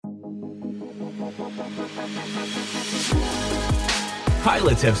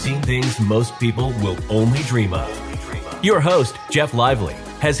Pilots have seen things most people will only dream of. Your host, Jeff Lively,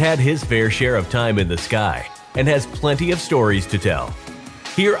 has had his fair share of time in the sky and has plenty of stories to tell.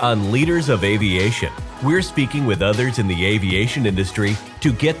 Here on Leaders of Aviation, we're speaking with others in the aviation industry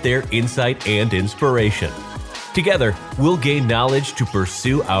to get their insight and inspiration. Together, we'll gain knowledge to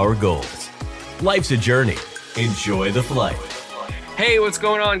pursue our goals. Life's a journey. Enjoy the flight. Hey, what's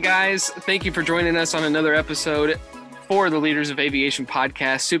going on, guys? Thank you for joining us on another episode for the Leaders of Aviation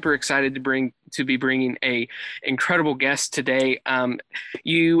podcast. Super excited to be bringing a incredible guest today.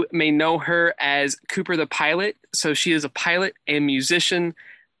 You may know her as Cooper the Pilot. So she is a pilot and musician,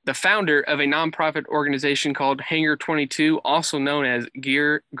 the founder of a nonprofit organization called Hangar 22, also known as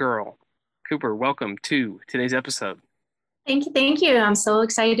Gear Girl. Cooper, welcome to today's episode. Thank you. I'm so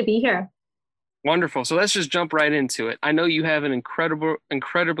excited to be here. Wonderful. So let's just jump right into it. I know you have an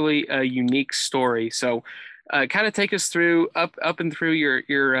incredibly unique story. So kind of take us through up and through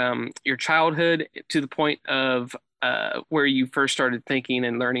your childhood to the point of where you first started thinking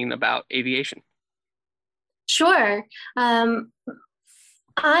and learning about aviation. Sure. I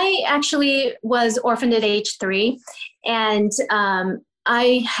actually was orphaned at age 3, and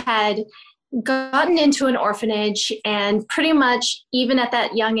I had gotten into an orphanage, and pretty much even at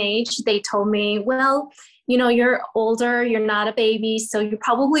that young age, they told me, well, you know, you're older, you're not a baby, so you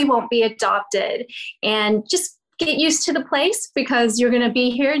probably won't be adopted, and just get used to the place because you're going to be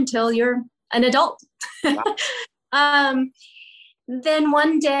here until you're an adult. Wow. Then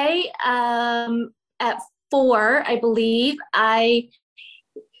one day at 4, I believe,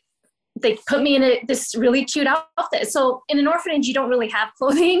 they put me in this really cute outfit. So in an orphanage, you don't really have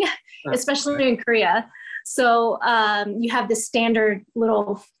clothing, especially in Korea. So you have this standard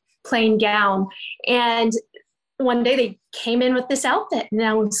little plain gown. And one day they came in with this outfit, and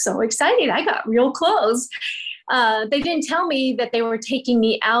I was so excited. I got real clothes. They didn't tell me that they were taking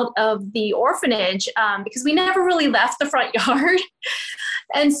me out of the orphanage because we never really left the front yard.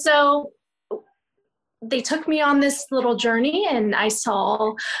 And so they took me on this little journey, and I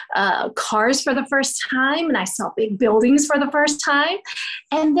saw cars for the first time, and I saw big buildings for the first time.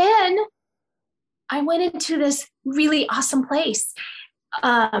 And then I went into this really awesome place.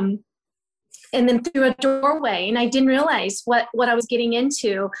 And then through a doorway, and I didn't realize what I was getting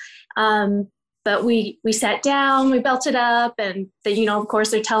into. But we sat down, we belted up, and of course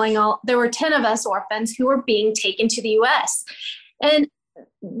they're telling there were 10 of us orphans who were being taken to the US. And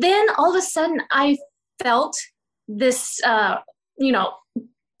then all of a sudden I felt this,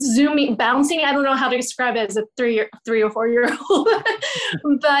 zooming, bouncing. I don't know how to describe it as a 3 or 4-year-old,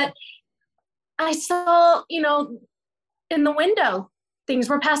 but I saw, in the window, things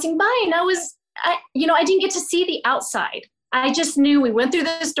were passing by, and I didn't get to see the outside. I just knew we went through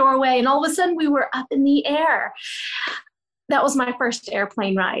this doorway, and all of a sudden we were up in the air. That was my first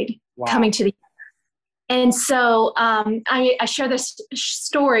airplane ride. Wow. Coming to the And so I share this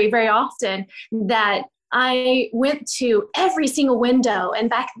story very often, that I went to every single window. And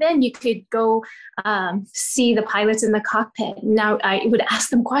back then you could go see the pilots in the cockpit. Now I would ask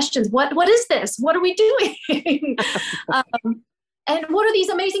them questions. What is this? What are we doing? And what are these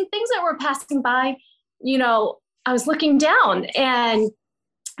amazing things that were passing by? I was looking down, and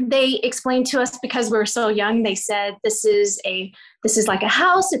they explained to us, because we were so young, they said, this is like a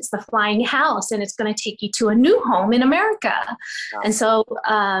house. It's the flying house, and it's going to take you to a new home in America. Wow. And so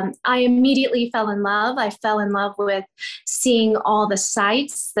I immediately fell in love. I fell in love with seeing all the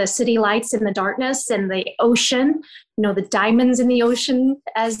sights, the city lights in the darkness, and the ocean, the diamonds in the ocean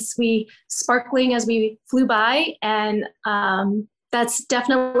sparkling as we flew by. And that's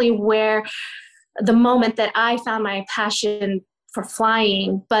definitely where the moment that I found my passion for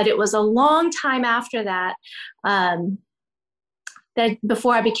flying. But it was a long time after that, that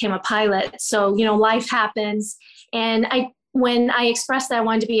before I became a pilot. So, life happens. And when I expressed that I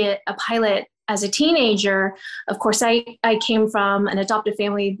wanted to be a pilot as a teenager, of course, I came from an adopted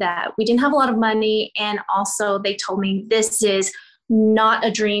family that we didn't have a lot of money. And also they told me this is not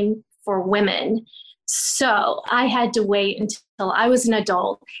a dream for women. So I had to wait until I was an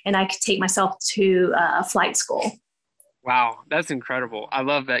adult and I could take myself to flight school. Wow, that's incredible. I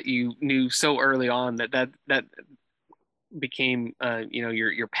love that you knew so early on that became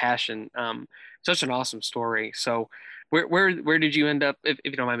your passion. Such an awesome story. So where did you end up, if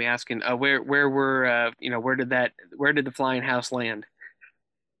you don't mind me asking? Where did the flying house land?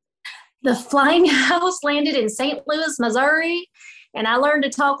 The flying house landed in St. Louis, Missouri, and I learned to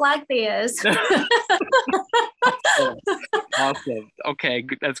talk like this. Awesome. Okay,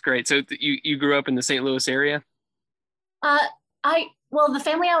 that's great. So you grew up in the St. Louis area? well, the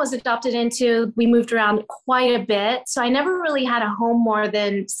family I was adopted into, we moved around quite a bit. So I never really had a home more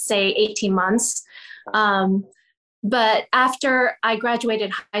than, say, 18 months. But after I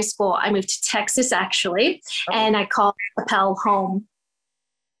graduated high school, I moved to Texas, actually, and I called Appel home.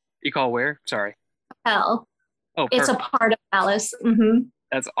 You call where? Sorry. Appel. Oh, it's a part of Dallas. Mm-hmm.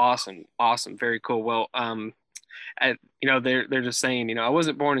 That's awesome. Awesome. Very cool. Well, they're just saying, I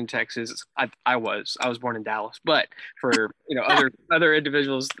wasn't born in Texas. I was born in Dallas, but for, other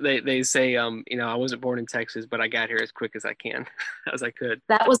individuals, they say, I wasn't born in Texas, but I got here as quick as I as I could.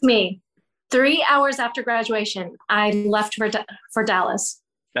 That was me. 3 hours after graduation, I left for Dallas.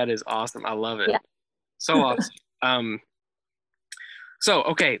 That is awesome. I love it. Yeah. So awesome.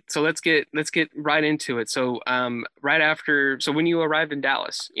 So let's get right into it. So right after, so when you arrived in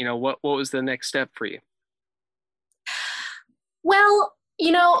Dallas, what was the next step for you? Well,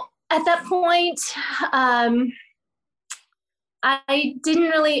 at that point, I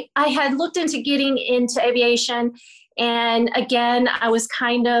had looked into getting into aviation. And again, I was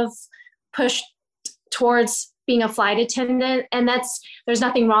kind of pushed towards being a flight attendant. And there's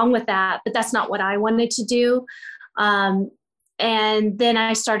nothing wrong with that, but that's not what I wanted to do. And then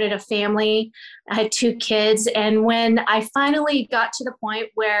I started a family. I had 2 kids. And when I finally got to the point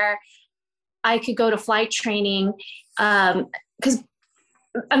where I could go to flight training, because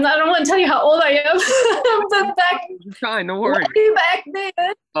I don't want to tell you how old I am, but back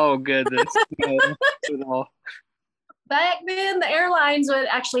then. Oh, goodness. No. Back then, the airlines would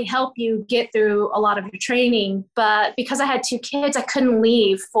actually help you get through a lot of your training. But because I had 2 kids, I couldn't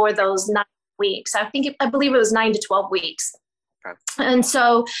leave for those 9 weeks. I believe it was 9 to 12 weeks. Okay. And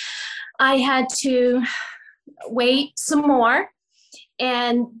so I had to wait some more.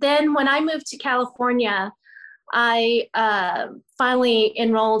 And then when I moved to California, I finally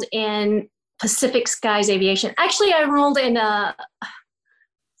enrolled in Pacific Skies Aviation. Actually, I enrolled in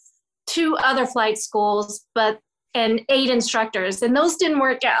 2 other flight schools, and 8 instructors, and those didn't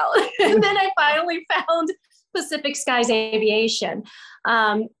work out. And then I finally found Pacific Skies Aviation.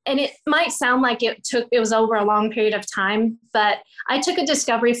 And it might sound like it was over a long period of time, but I took a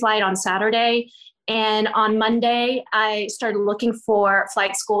discovery flight on Saturday, and on Monday, I started looking for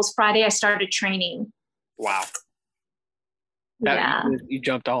flight schools. Friday, I started training. Wow. You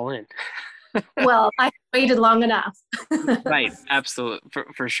jumped all in. Well, I waited long enough. Right. Absolutely.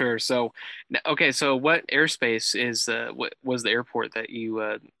 For sure. So, okay. So what airspace what was the airport that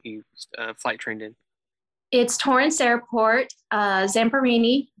you flight trained in? It's Torrance Airport,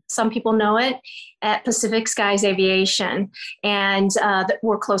 Zamperini. Some people know it, at Pacific Skies Aviation. And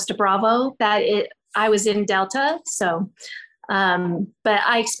we're close to Bravo. I was in Delta. So, but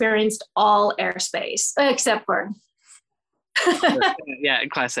I experienced all airspace except for yeah,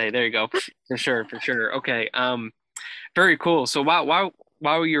 Class A. There you go. For sure. Okay. Very cool. So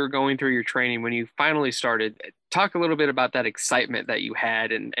while you were going through your training, when you finally started, talk a little bit about that excitement that you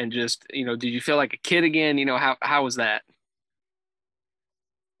had, and just, did you feel like a kid again? How was that?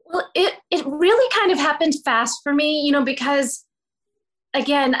 Well, it really kind of happened fast for me, because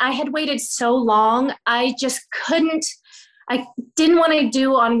again, I had waited so long. I didn't want to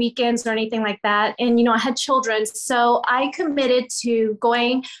do on weekends or anything like that. And, I had children. So I committed to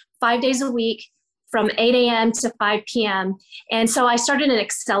going 5 days a week from 8 a.m. to 5 p.m. And so I started an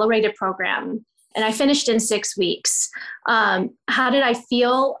accelerated program, and I finished in 6 weeks. How did I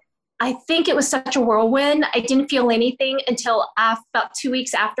feel? I think it was such a whirlwind. I didn't feel anything until about 2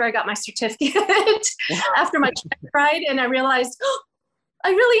 weeks after I got my certificate, after my check ride, and I realized,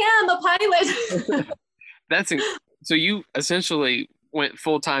 I really am a pilot. So you essentially went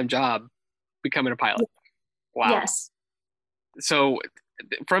full-time job becoming a pilot. Wow. Yes. So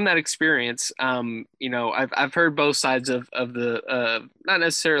from that experience, I've heard both sides of the not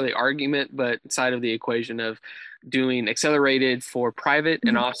necessarily argument, but side of the equation of doing accelerated for private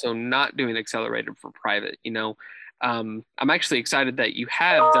and also not doing accelerated for private. I'm actually excited that you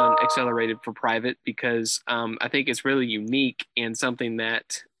have done accelerated for private, because I think it's really unique and something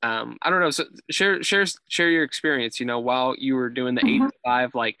that I don't know. So share your experience. While you were doing the 8 to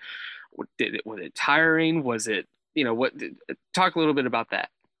 5, like, was it tiring? Was it talk a little bit about that.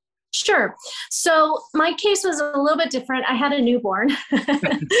 Sure. So my case was a little bit different. I had a newborn.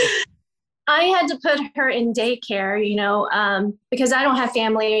 I had to put her in daycare, because I don't have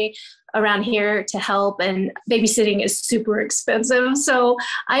family around here to help, and babysitting is super expensive. So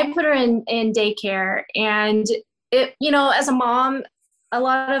I put her in daycare, and it, as a mom, a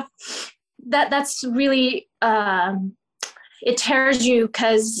lot of that's really, it tears you,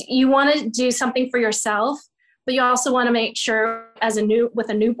 because you want to do something for yourself, but you also want to make sure with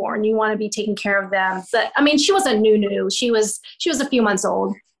a newborn, you want to be taking care of them. But I mean, she wasn't new. She was a few months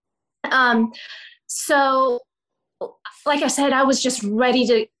old. So like I said, I was just ready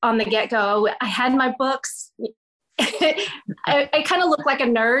to, on the get-go. I had my books. I kind of looked like a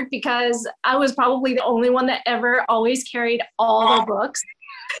nerd because I was probably the only one that ever always carried all the books.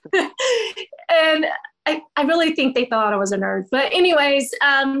 And I really think they thought I was a nerd. But anyways,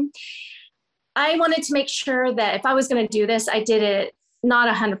 I wanted to make sure that if I was going to do this, I did it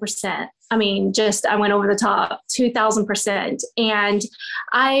not 100%. I mean, I went over the top, 2,000%. And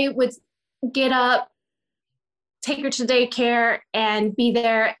I would get up, take her to daycare, and be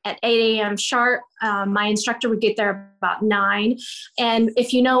there at 8 a.m. sharp. My instructor would get there about 9. And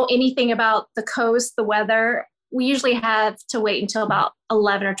if you know anything about the coast, the weather, we usually have to wait until about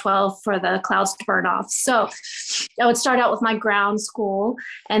 11 or 12 for the clouds to burn off. So I would start out with my ground school,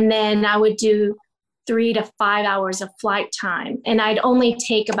 and then I would do 3 to 5 hours of flight time. And I'd only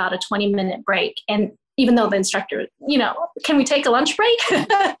take about a 20-minute break. And even though the instructor, can we take a lunch break?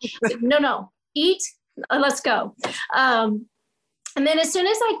 No, eat, let's go. And then as soon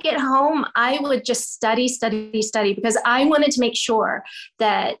as I get home, I would just study, because I wanted to make sure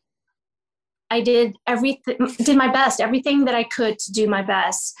that I did my best, everything that I could to do my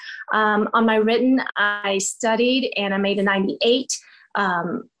best. On my written, I studied and I made a 98.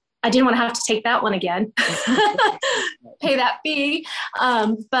 I didn't want to have to take that one again, pay that fee.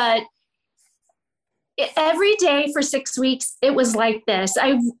 But every day for 6 weeks, it was like this.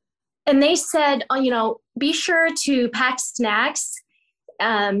 And they said, be sure to pack snacks.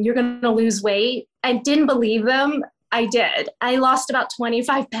 You're going to lose weight. I didn't believe them. I did. I lost about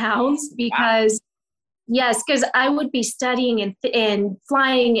 25 pounds because, yes, because I would be studying and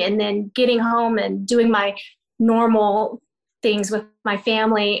flying and then getting home and doing my normal things with my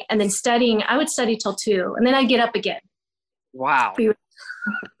family and then studying. I would study till 2 and then I'd get up again. Wow.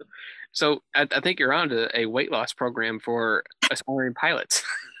 So I think you're on to a weight loss program for aspiring pilots.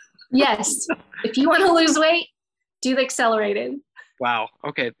 Yes. If you want to lose weight, do the accelerated. Wow.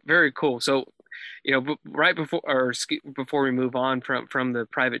 Okay. Very cool. So, right before we move on from the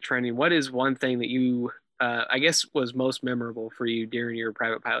private training, what is one thing that you, I guess, was most memorable for you during your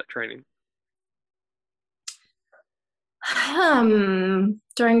private pilot training?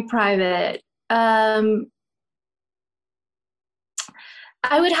 During private, I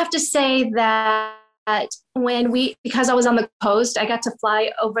would have to say that because I was on the coast, I got to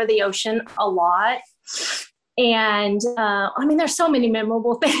fly over the ocean a lot. And there's so many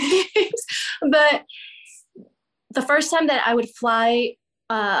memorable things, but the first time that I would fly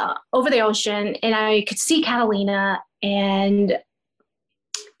over the ocean and I could see Catalina, and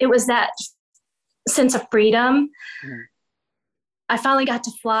it was that sense of freedom. Mm. I finally got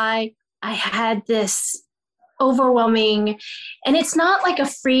to fly. I had this overwhelming, and it's not like a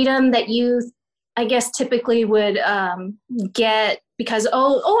freedom that you, I guess, typically would get because,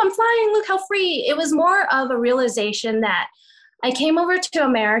 I'm flying, look how free. It was more of a realization that I came over to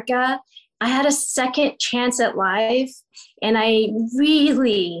America. I had a second chance at life, and I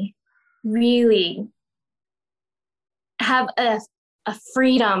really, really have a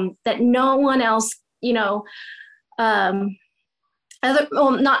freedom that no one else, I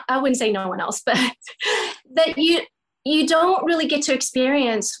wouldn't say no one else, but that you don't really get to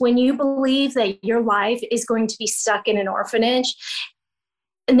experience when you believe that your life is going to be stuck in an orphanage.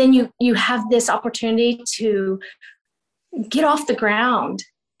 And then you have this opportunity to get off the ground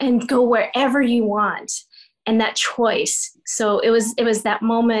and go wherever you want, and that choice. So it was that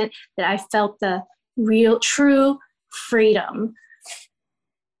moment that I felt the real, true freedom.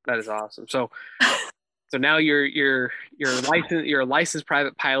 That is awesome. So now you're a licensed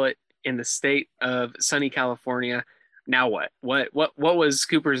private pilot in the state of sunny California. Now what? What was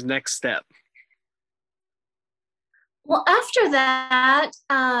Cooper's next step? Well, after that,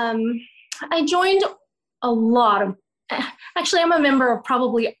 I joined a lot of. Actually, I'm a member of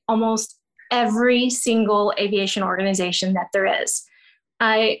probably almost every single aviation organization that there is.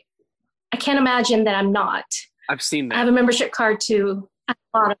 I can't imagine that I'm not. I've seen that. I have a membership card too. A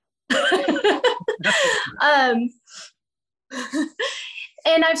lot of.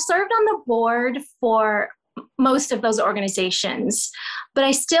 And I've served on the board for most of those organizations, but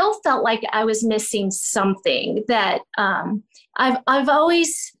I still felt like I was missing something. That I've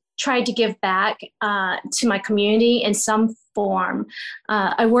always tried to give back to my community in some form.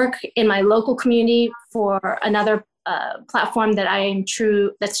 I work in my local community for another platform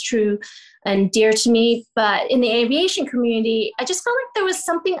that's true and dear to me. But in the aviation community, I just felt like there was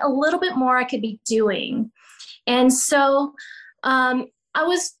something a little bit more I could be doing. And so I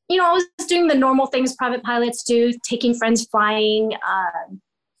was, I was doing the normal things private pilots do, taking friends flying,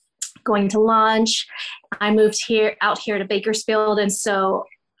 going to lunch. I moved out here to Bakersfield. And so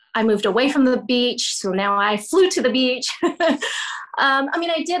I moved away from the beach. So now I flew to the beach.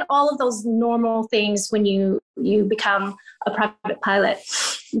 I did all of those normal things when you become a private pilot.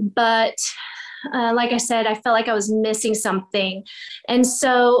 But like I said, I felt like I was missing something. And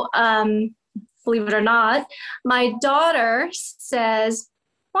so, believe it or not, my daughter says,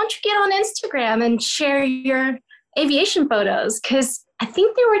 why don't you get on Instagram and share your aviation photos? Because I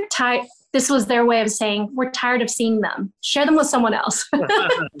think they were tired. This was their way of saying, we're tired of seeing them. Share them with someone else.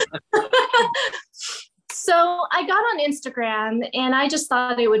 So I got on Instagram and I just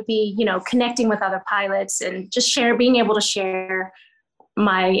thought it would be, connecting with other pilots and just being able to share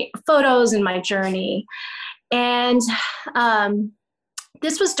my photos and my journey. And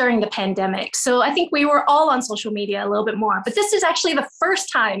this was during the pandemic. So I think we were all on social media a little bit more, but this is actually the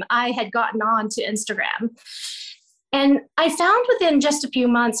first time I had gotten on to Instagram. And I found within just a few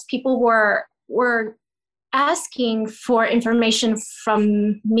months, people were asking for information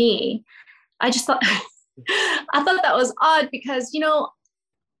from me. I just thought, I thought that was odd because,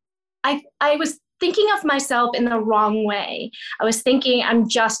 I was thinking of myself in the wrong way. I was thinking I'm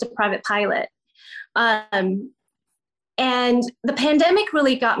just a private pilot. And the pandemic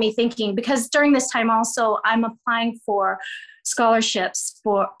really got me thinking, because during this time also I'm applying for scholarships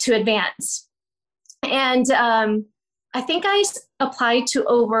to advance. And I think I applied to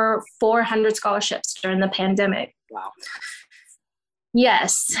over 400 scholarships during the pandemic. Wow.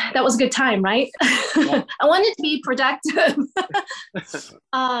 Yes, that was a good time, right? Yeah. I wanted to be productive.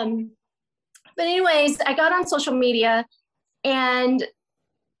 But anyways, I got on social media and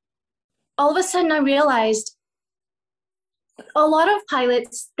all of a sudden I realized a lot of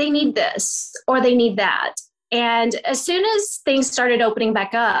pilots, they need this or they need that. And as soon as things started opening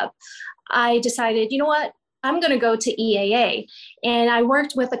back up, I decided, you know what, I'm going to go to EAA. And I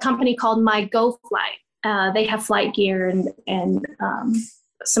worked with a company called My Go Flight. They have flight gear and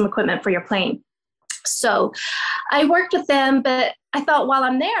some equipment for your plane. So I worked with them, but I thought while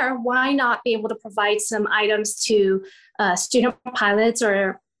I'm there, why not be able to provide some items to student pilots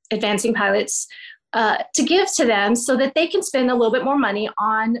or advancing pilots to give to them so that they can spend a little bit more money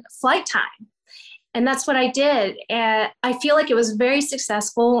on flight time. And that's what I did. And I feel like it was very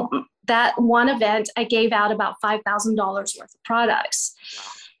successful. That one event, I gave out about $5,000 worth of products. Wow.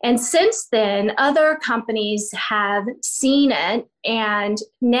 And since then, other companies have seen it and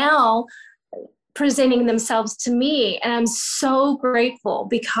now presenting themselves to me. And I'm so grateful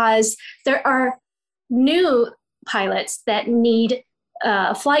because there are new pilots that need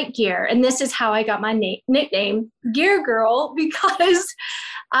flight gear. And this is how I got my nickname, Gear Girl, because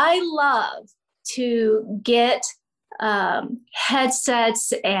I love to get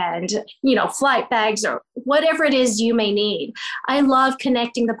headsets and, flight bags or whatever it is you may need. I love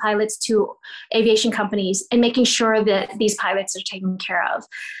connecting the pilots to aviation companies and making sure that these pilots are taken care of.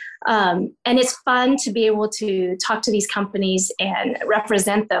 And it's fun to be able to talk to these companies and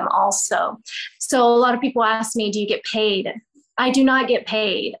represent them also. So a lot of people ask me, do you get paid? I do not get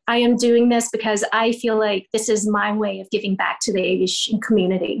paid. I am doing this because I feel like this is my way of giving back to the aviation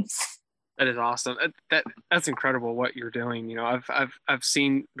community. That is awesome. That's incredible what you're doing. I've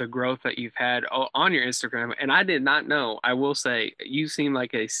seen the growth that you've had on your Instagram, and I did not know. I will say you seem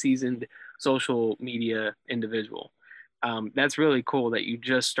like a seasoned social media individual. That's really cool that you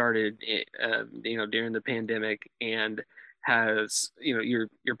just started, during the pandemic, and has,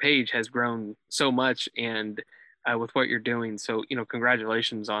 your page has grown so much, and with what you're doing. So,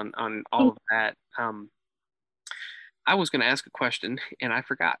 congratulations on all of that. I was going to ask a question and I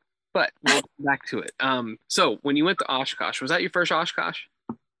forgot. But we'll go back to it. So when you went to Oshkosh, was that your first Oshkosh?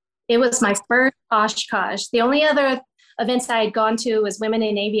 It was my first Oshkosh. The only other events I had gone to was Women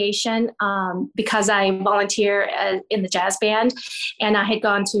in Aviation because I volunteer in the jazz band, and I had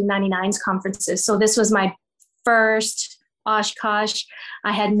gone to 99's conferences. So this was my first Oshkosh.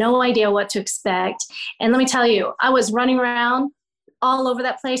 I had no idea what to expect. And let me tell you, I was running around all over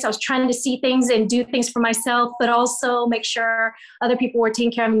that place. I was trying to see things and do things for myself, but also make sure other people were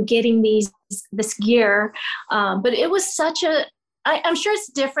taking care of and getting this gear. But it was such I'm sure it's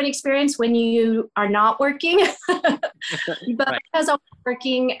a different experience when you are not working, but right. Because I was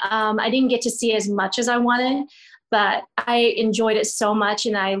working, I didn't get to see as much as I wanted, but I enjoyed it so much.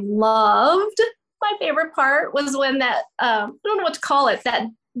 And I loved, my favorite part was when that, I don't know what to call it, that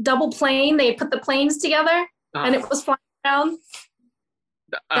double plane, they put the planes together and it was flying around.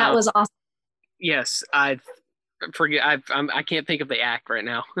 That was awesome. Yes, I forget. I can't think of the act right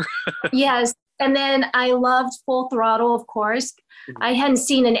now. Yes, And then I loved Full Throttle, of course. Mm-hmm. I hadn't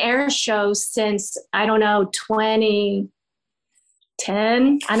seen an air show since, I don't know,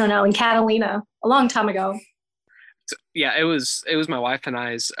 2010, I don't know, in Catalina, a long time ago. So, yeah, it was my wife and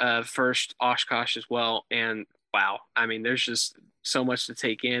I's first Oshkosh as well, and wow, I mean, there's just so much to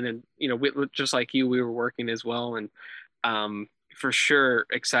take in, and just like you, we were working as well, and for sure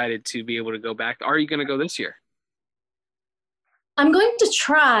excited to be able to go back. Are you going to go this year? I'm going to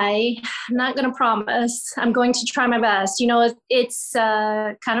try. I'm not going to promise. I'm going to try my best. It's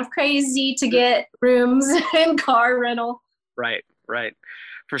kind of crazy to get rooms and car rental. Right, right.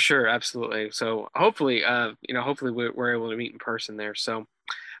 For sure, absolutely. So hopefully, hopefully we're able to meet in person there. So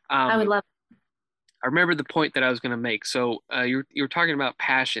I would love. I remember the point that I was going to make. So you were talking about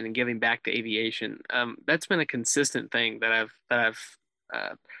passion and giving back to aviation. That's been a consistent thing that I've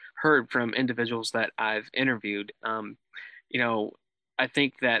heard from individuals that I've interviewed. I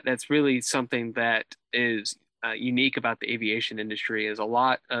think that that's really something that is unique about the aviation industry. Is a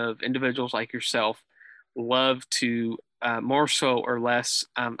lot of individuals like yourself love to more so or less.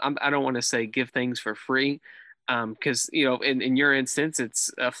 I don't want to say give things for free, because in your instance it's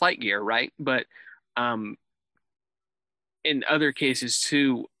flight gear, right? But in other cases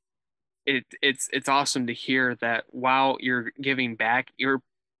too, it's awesome to hear that while you're giving back, you're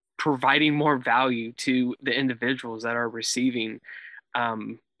providing more value to the individuals that are receiving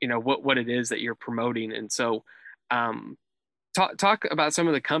what it is that you're promoting. And so talk about some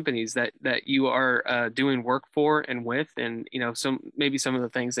of the companies that you are doing work for and with, and some of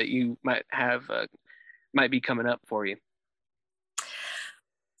the things that you might have might be coming up for you.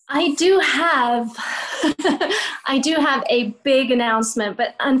 I do have a big announcement,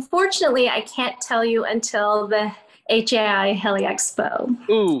 but unfortunately I can't tell you until the HAI Heli Expo.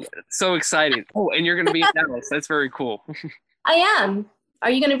 Ooh, so exciting. Oh, and you're going to be in Dallas. That's very cool. I am. Are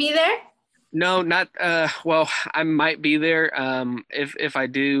you going to be there? No, not well, I might be there. If I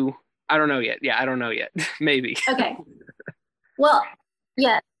do, I don't know yet. Yeah, I don't know yet. Maybe. Okay. Well,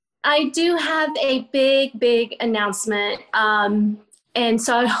 yeah, I do have a big announcement. And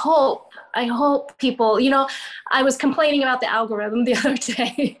so I hope people, I was complaining about the algorithm the other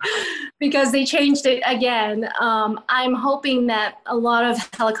day because they changed it again. I'm hoping that a lot of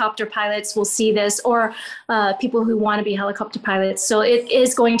helicopter pilots will see this, or people who want to be helicopter pilots. So it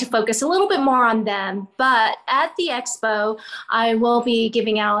is going to focus a little bit more on them. But at the expo, I will be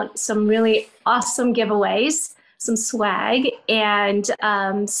giving out some really awesome giveaways, some swag, and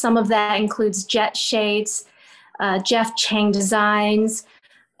some of that includes jet shades, Jeff Chang Designs,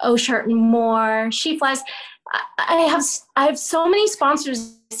 O-Shirt and More, She Flies. I have so many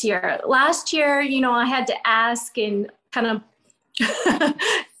sponsors this year. Last year, I had to ask and kind of I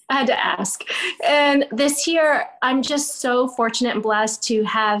had to ask. And this year, I'm just so fortunate and blessed to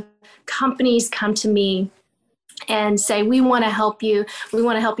have companies come to me and say, we want to help you. We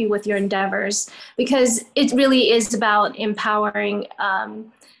want to help you with your endeavors, because it really is about empowering,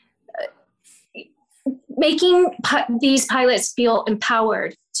 making these pilots feel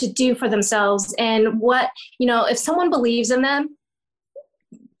empowered to do for themselves. And if someone believes in them,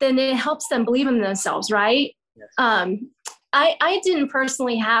 then it helps them believe in themselves, right? Yes. I didn't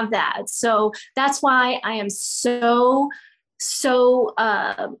personally have that. So that's why I am so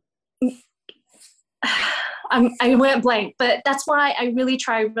I went blank, but that's why I really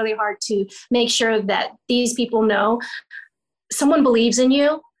try really hard to make sure that these people know someone believes in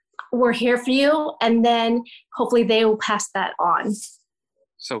you. We're here for you, and then hopefully they will pass that on.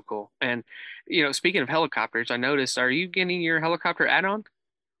 So cool. And speaking of helicopters, I noticed, are you getting your helicopter add-on?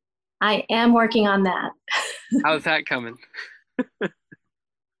 I am working on that. How's that coming?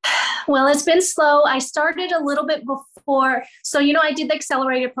 Well, it's been slow. I started a little bit before. So, I did the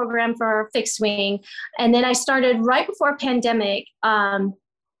accelerated program for fixed wing, and then I started right before pandemic. My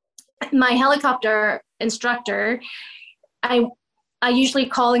helicopter instructor, I usually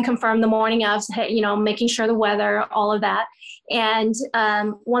call and confirm the morning of, making sure the weather, all of that. And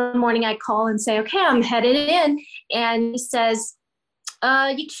one morning I call and say, okay, I'm headed in. And he says,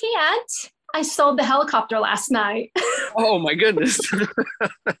 you can't. I sold the helicopter last night. Oh my goodness.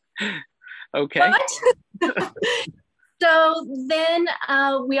 Okay. What? So then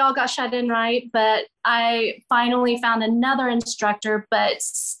we all got shut in, right? But I finally found another instructor, but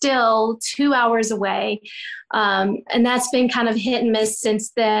still 2 hours away. And that's been kind of hit and miss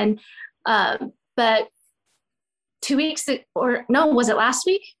since then. But 2 weeks, was it last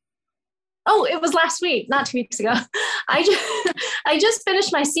week? Oh, it was last week, not 2 weeks ago. I just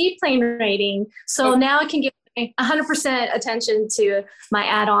finished my seaplane rating. So now I can give 100% attention to my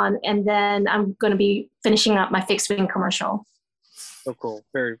add-on, and then I'm going to be finishing up my fixed wing commercial. So cool.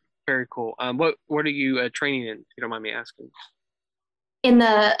 Very, Very cool. What are you training in, if you don't mind me asking? In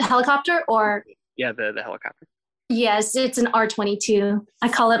the helicopter, or Yeah, the helicopter. yes, it's an R-22. I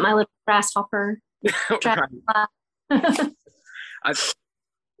call it my little grasshopper. Right. I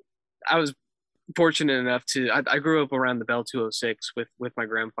I was fortunate enough to I grew up around the Bell 206 with my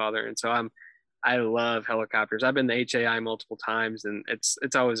grandfather, and so I love helicopters. I've been to HAI multiple times, and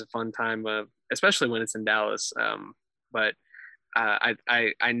it's always a fun time, especially when it's in Dallas. But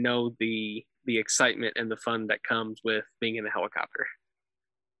I know the excitement and the fun that comes with being in a helicopter.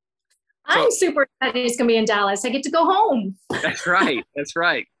 So I'm super excited it's going to be in Dallas. I get to go home. that's right. That's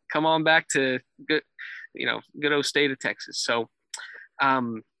right. Come on back to good, good old state of Texas. So,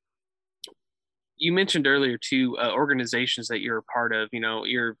 um, you mentioned earlier too, organizations that you're a part of.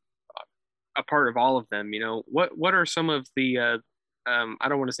 You're a part of all of them. What are some of the I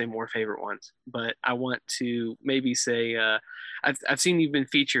don't want to say more favorite ones, but I want to maybe say I've seen you've been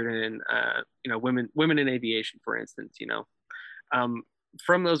featured in women in aviation, for instance. Um,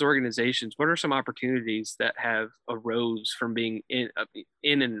 from those organizations, what are some opportunities that have arose from being in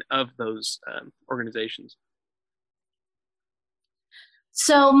and of those organizations?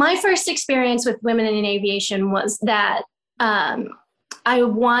 So my first experience with women in aviation was that I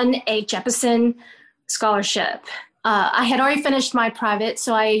won a Jeppesen scholarship. I had already finished my private,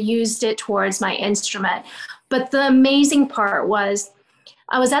 so I used it towards my instrument. But the amazing part was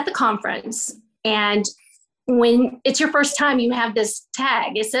I was at the conference, and when it's your first time, you have this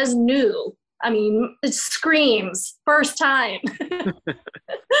tag. It says new. I mean, it screams first time.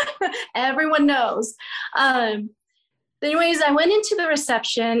 Everyone knows. Anyways, I went into the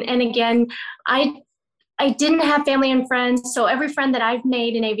reception, and again, I didn't have family and friends, so every friend that I've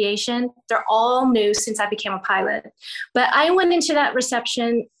made in aviation, they're all new since I became a pilot. But I went into that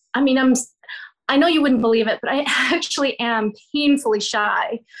reception. I mean, I know you wouldn't believe it, but I actually am painfully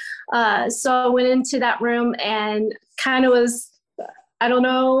shy. So I went into that room and kind of was, I don't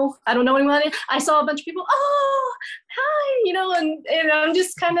know anyone. I saw a bunch of people. Oh, hi, and I'm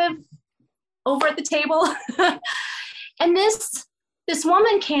just kind of over at the table. And this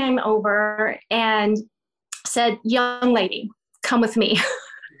woman came over and said, "Young lady, come with me."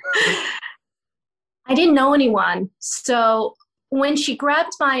 I didn't know anyone. So when she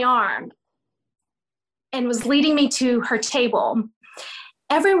grabbed my arm and was leading me to her table,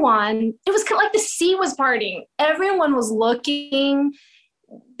 everyone, it was kind of like the sea was parting. Everyone was looking.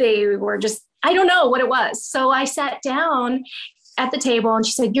 They were just, I don't know what it was. So I sat down at the table, and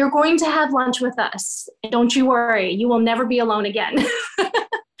she said, "You're going to have lunch with us. Don't you worry. You will never be alone again."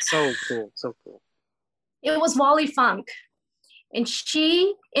 So cool. So cool. It was Wally Funk. And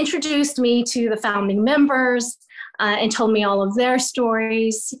she introduced me to the founding members and told me all of their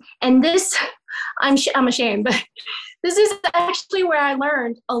stories. And this, I'm ashamed, but this is actually where I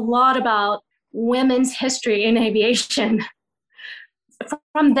learned a lot about women's history in aviation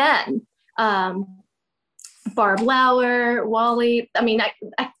from then. Barb Lauer, Wally, I mean,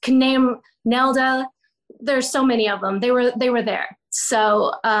 I can name Nelda. There's so many of them. They were there.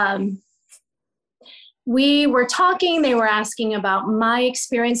 So we were talking, they were asking about my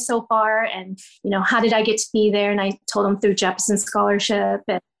experience so far, and how did I get to be there? And I told them through Jeppesen scholarship.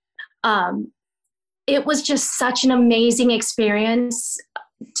 And it was just such an amazing experience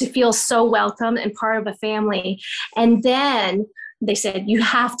to feel so welcome and part of a family. And then they said, "You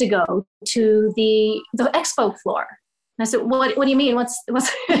have to go to the expo floor." And I said, what do you mean? What's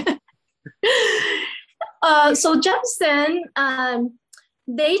so Jeppesen,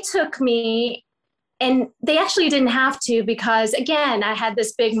 they took me. And they actually didn't have to, because again, I had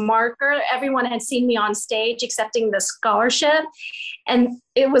this big marker. Everyone had seen me on stage accepting the scholarship. And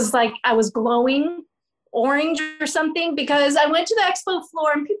it was like I was glowing orange or something, because I went to the expo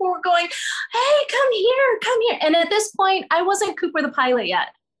floor and people were going, "Hey, come here, come here." And at this point, I wasn't Cooper the pilot yet.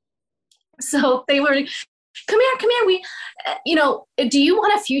 So they were, come here. Do you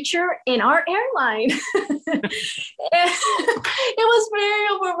want a future in our airline?" It was very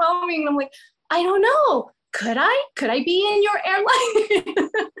overwhelming. I'm like, I don't know. Could I be in your airline?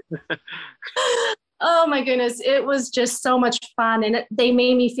 Oh my goodness. It was just so much fun. And they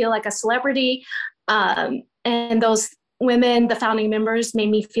made me feel like a celebrity. And those women, the founding members, made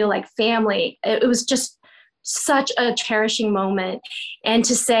me feel like family. It was just such a cherishing moment. And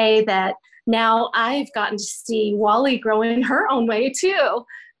to say that now I've gotten to see Wally grow in her own way too.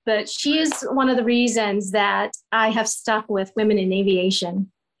 But she is one of the reasons that I have stuck with women in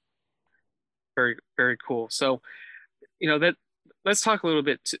aviation. Very, very cool. So, that let's talk a little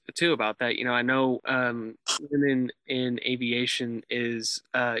bit too about that. I know women in aviation is,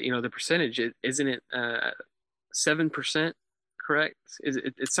 the percentage, isn't it 7%? correct?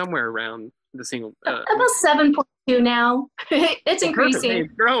 It's somewhere around the single? About 7.2 now. It's Perfect. Hey, increasing.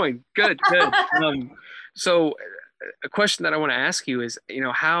 it's growing. Good, good. So a question that I want to ask you is,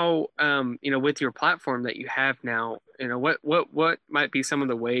 how, with your platform that you have now, what might be some of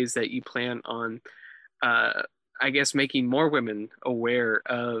the ways that you plan on, I guess, making more women aware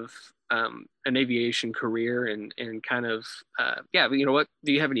of an aviation career and kind of, yeah, what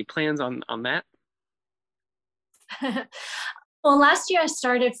do you have any plans on that? Well, last year I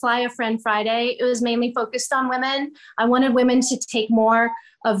started Fly a Friend Friday. It was mainly focused on women. I wanted women to take more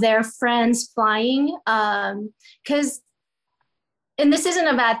of their friends flying because, and this isn't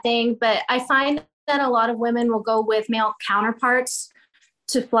a bad thing, but I find that a lot of women will go with male counterparts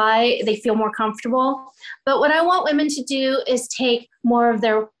to fly. They feel more comfortable. But what I want women to do is take more of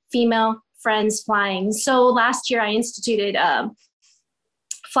their female friends flying. So last year I instituted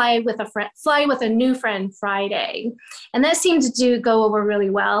fly with a new friend Friday, and that seemed to go over really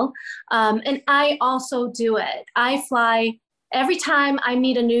well. And I also do it. I fly every time I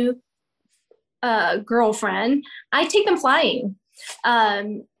meet a new girlfriend. I take them flying.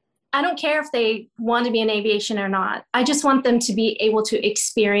 I don't care if they want to be in aviation or not. I just want them to be able to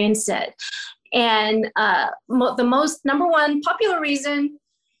experience it. And the most number one popular reason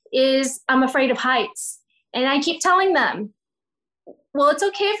is I'm afraid of heights, and I keep telling them, well, it's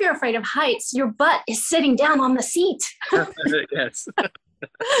okay if you're afraid of heights. Your butt is sitting down on the seat. Yes.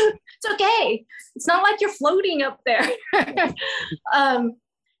 It's okay. It's not like you're floating up there.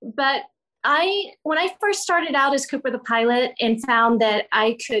 But when I first started out as Cooper the pilot and found that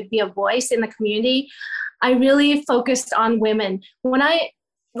I could be a voice in the community, I really focused on women.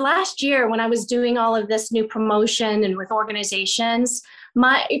 Last year, when I was doing all of this new promotion and with organizations,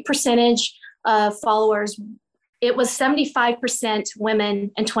 my percentage of followers, it was 75%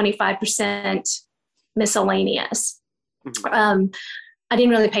 women and 25% miscellaneous. Mm-hmm. I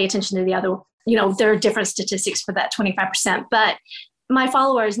didn't really pay attention to the other, there are different statistics for that 25%, but my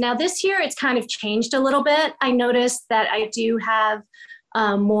followers, now this year it's kind of changed a little bit. I noticed that I do have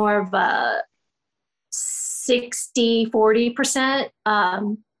more of a 60-40%.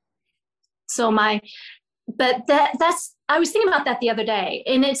 But I was thinking about that the other day,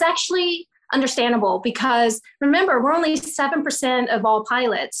 and it's actually understandable because remember, we're only 7% of all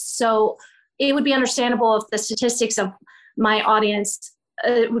pilots. So it would be understandable if the statistics of my audience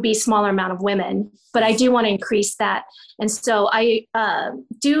would be a smaller amount of women, but I do want to increase that. And so I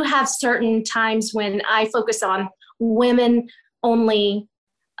do have certain times when I focus on women only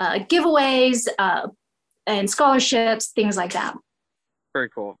giveaways and scholarships, things like that. Very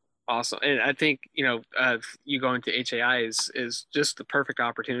cool. Awesome. And I think, you going to HAI is just the perfect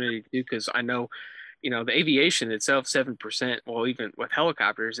opportunity to do, because I know, the aviation itself, 7%, well, even with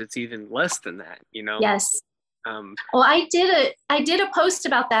helicopters, it's even less than that, Yes. Well, I did a post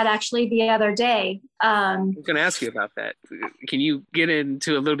about that actually the other day. I was going to ask you about that. Can you get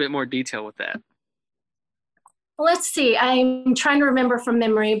into a little bit more detail with that? Let's see. I'm trying to remember from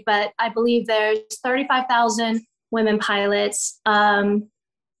memory, but I believe there's 35,000 women pilots.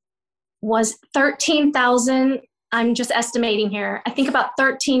 Was 13,000, I'm just estimating here, I think about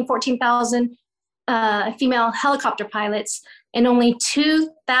 14,000 female helicopter pilots and only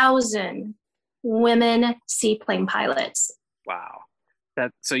 2,000 women seaplane pilots. Wow.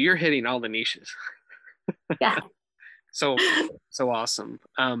 So you're hitting all the niches. Yeah. So awesome.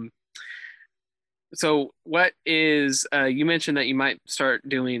 So what is, you mentioned that you might start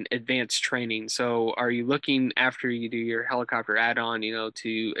doing advanced training. So are you looking, after you do your helicopter add-on,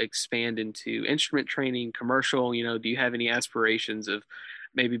 to expand into instrument training, commercial, do you have any aspirations of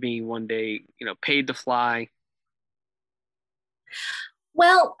maybe being one day, paid to fly?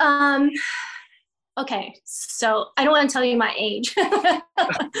 Well, okay. So I don't want to tell you my age.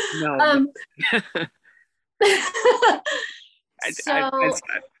 No.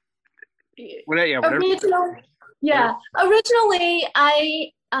 Originally,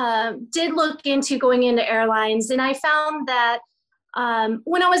 I did look into going into airlines, and I found that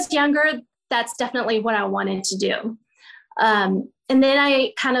when I was younger, that's definitely what I wanted to do. And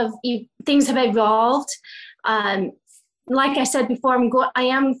then things have evolved. Like I said before, I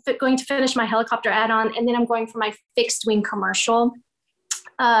am going to finish my helicopter add-on, and then I'm going for my fixed wing commercial.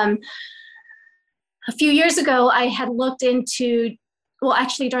 A few years ago, I had looked into, well,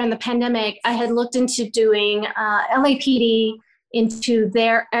 actually during the pandemic, I had looked into doing LAPD into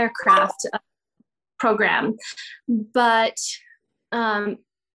their aircraft program. But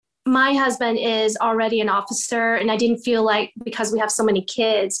my husband is already an officer, and I didn't feel like, because we have so many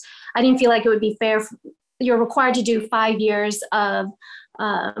kids, I didn't feel like it would be fair. You're required to do 5 years of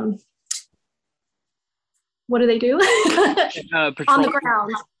what do they do? On the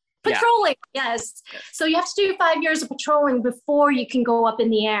ground. Patrolling, yeah. yes. So you have to do 5 years of patrolling before you can go up in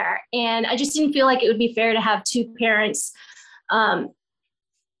the air. And I just didn't feel like it would be fair to have two parents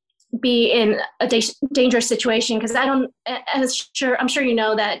be in a dangerous situation, because I'm sure you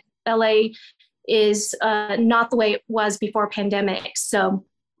know that LA is not the way it was before pandemic. So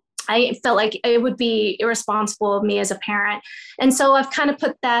I felt like it would be irresponsible of me as a parent. And so I've kind of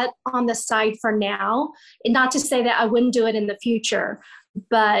put that on the side for now, and not to say that I wouldn't do it in the future,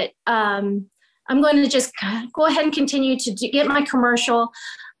 but I'm going to just go ahead and continue to get my commercial,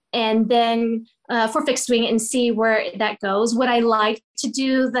 and then for fixed wing, and see where that goes. Would I like to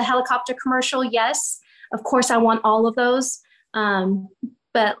do the helicopter commercial? Yes, of course I want all of those.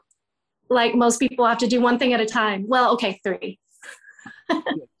 But like most people, I have to do one thing at a time. Well, okay, 3.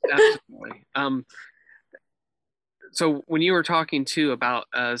 Absolutely. So when you were talking too about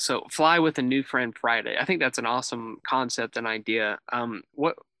so Fly with a New Friend Friday, I think that's an awesome concept and idea.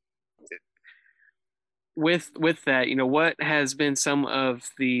 What with that, what has been some of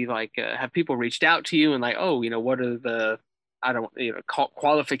the have people reached out to you and like, oh, what are the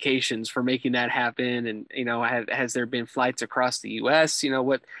qualifications for making that happen? And has there been flights across the U.S.?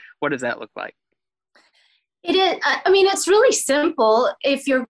 What does that look like? It is. I mean, it's really simple. If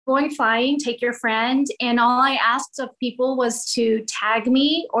you're going flying, take your friend. And all I asked of people was to tag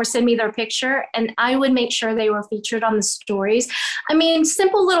me or send me their picture, and I would make sure they were featured on the stories. I mean,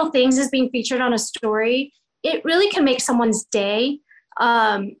 simple little things as being featured on a story, it really can make someone's day.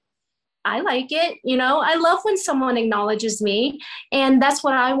 I like it. I love when someone acknowledges me. And that's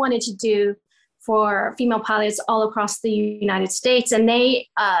what I wanted to do for female pilots all across the United States. And they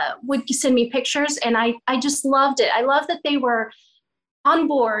would send me pictures, and I just loved it. I love that they were on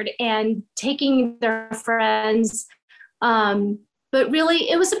board and taking their friends. But really,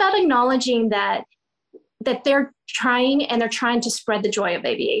 it was about acknowledging that they're trying, and they're trying to spread the joy of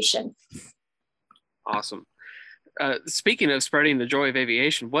aviation. Awesome. Speaking of spreading the joy of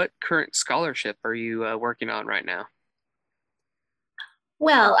aviation, what current scholarship are you working on right now?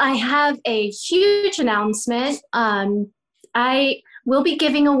 Well, I have a huge announcement. I will be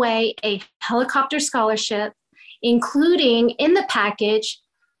giving away a helicopter scholarship, including in the package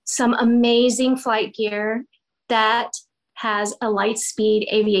some amazing flight gear that has a Lightspeed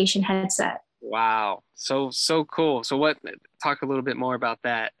aviation headset. Wow, so cool. So talk a little bit more about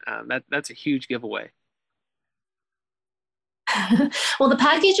that. That's a huge giveaway. Well, the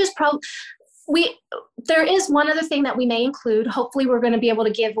package is there is one other thing that we may include. Hopefully we're going to be able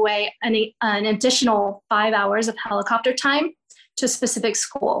to give away an additional 5 hours of helicopter time to a specific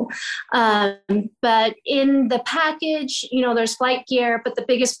school. But in the package, there's flight gear, but the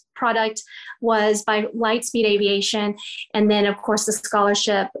biggest product was by Lightspeed Aviation. And then of course the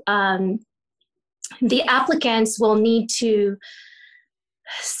scholarship, the applicants will need to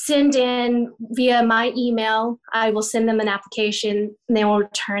send in via my email. I will send them an application, and they will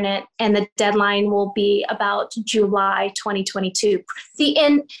return it. And the deadline will be about July 2022.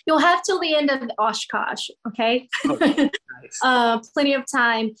 You'll have till the end of Oshkosh, okay? Okay. Nice. Plenty of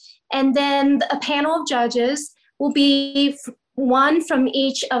time. And then a panel of judges will be one from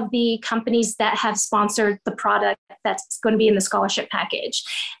each of the companies that have sponsored the product that's going to be in the scholarship package.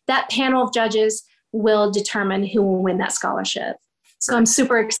 That panel of judges will determine who will win that scholarship. So I'm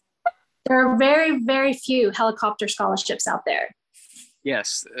super excited. There are very, very few helicopter scholarships out there.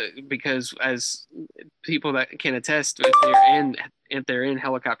 Yes, because as people that can attest, if they're in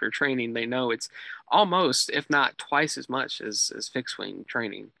helicopter training, they know it's almost, if not twice as much as fixed wing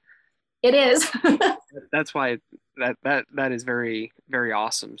training. It is. That's why that is very, very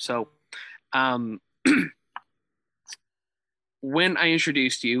awesome. So, when I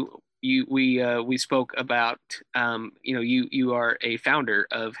introduced you, we spoke about you are a founder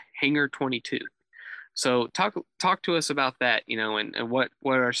of Hangar 22. So talk to us about that, and what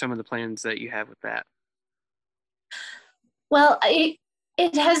are some of the plans that you have with that? Well,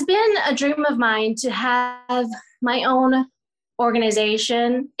 it has been a dream of mine to have my own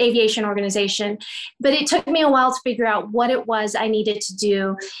aviation organization, but it took me a while to figure out what it was I needed to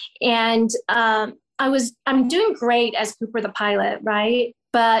do. And I'm doing great as Cooper the pilot, right?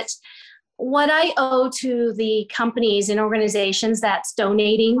 But what I owe to the companies and organizations that's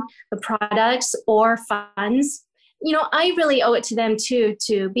donating the products or funds, I really owe it to them too,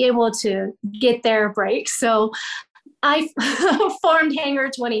 to be able to get their break. So I formed Hangar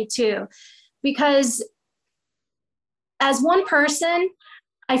 22 because as one person,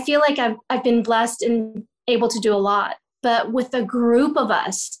 I feel like I've been blessed and able to do a lot. But with a group of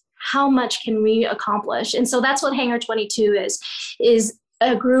us, how much can we accomplish? And so that's what Hangar 22 is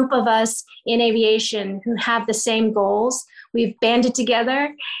a group of us in aviation who have the same goals. We've banded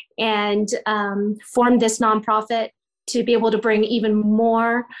together and formed this nonprofit to be able to bring even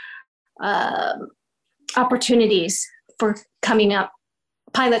more opportunities for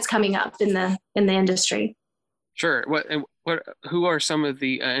pilots coming up in the industry. Sure. Who are some of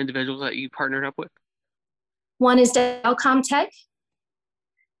the individuals that you partnered up with? One is Delcom Tech.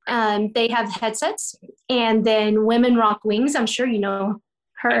 They have headsets, and then Women Rock Wings. I'm sure you know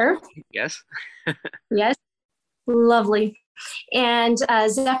her. Yes. Yes. Lovely. And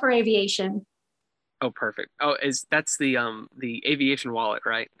Zephyr Aviation. Oh, perfect. Oh, that's the aviation wallet,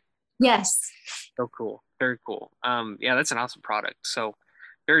 right? Yes. So cool. Very cool. Yeah, that's an awesome product. So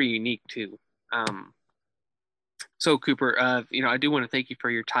very unique too. So Cooper, I do want to thank you for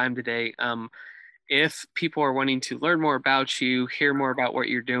your time today. If people are wanting to learn more about you, hear more about what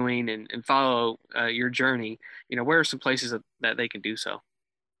you're doing, and follow your journey, where are some places that they can do so?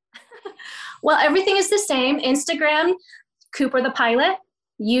 Well, everything is the same. Instagram, Cooper the Pilot.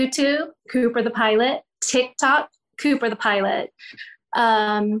 YouTube, Cooper the Pilot. TikTok, Cooper the Pilot.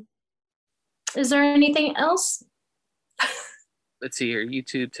 Is there anything else? Let's see here.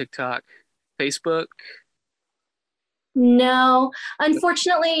 YouTube, TikTok, Facebook. No,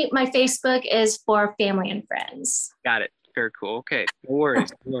 unfortunately, my Facebook is for family and friends. Got it. Very cool. Okay. No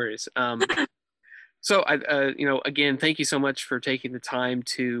worries. No worries. So again, thank you so much for taking the time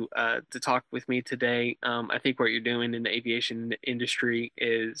to talk with me today. I think what you're doing in the aviation industry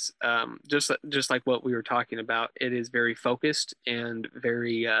is just like what we were talking about. It is very focused and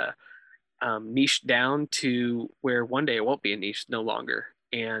very niche down to where one day it won't be a niche no longer.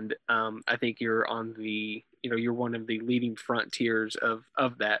 And I think you're on you're one of the leading frontiers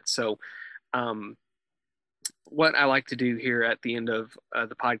of that. So what I like to do here at the end of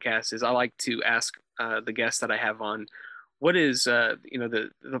the podcast is I like to ask the guests that I have on, what is, the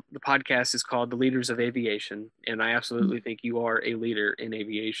podcast is called The Leaders of Aviation. And I absolutely think you are a leader in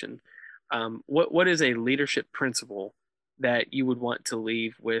aviation. What is a leadership principle that you would want to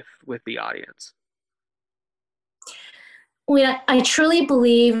leave with the audience? Well, I truly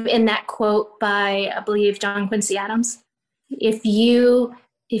believe in that quote by, I believe, John Quincy Adams. If you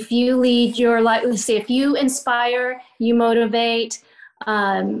lead your life, let's say if you inspire, you motivate,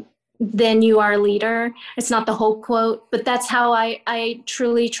 then you are a leader. It's not the whole quote, but that's how I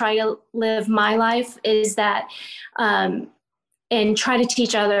truly try to live my life, is that, and try to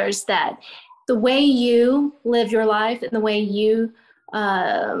teach others that the way you live your life and the way you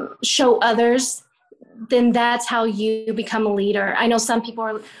show others, then that's how you become a leader. I know some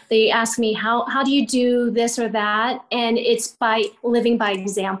people they ask me, how do you do this or that? And it's by living by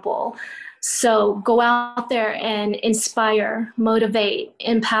example. So go out there and inspire, motivate,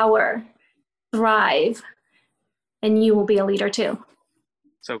 empower, thrive, and you will be a leader too.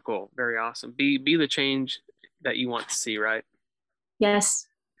 So cool. Very awesome. Be the change that you want to see, right? Yes.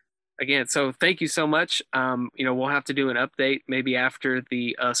 Again, so thank you so much. We'll have to do an update maybe after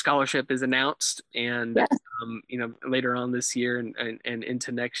the scholarship is announced, and yes. Later on this year and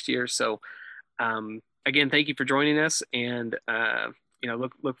into next year. So again, thank you for joining us, and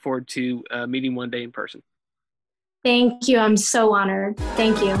look forward to meeting one day in person. Thank you. I'm so honored.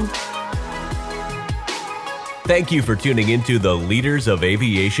 Thank you. Thank you for tuning into the Leaders of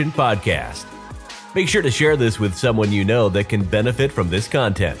Aviation podcast. Make sure to share this with someone you know that can benefit from this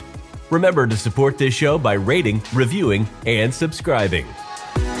content. Remember to support this show by rating, reviewing, and subscribing.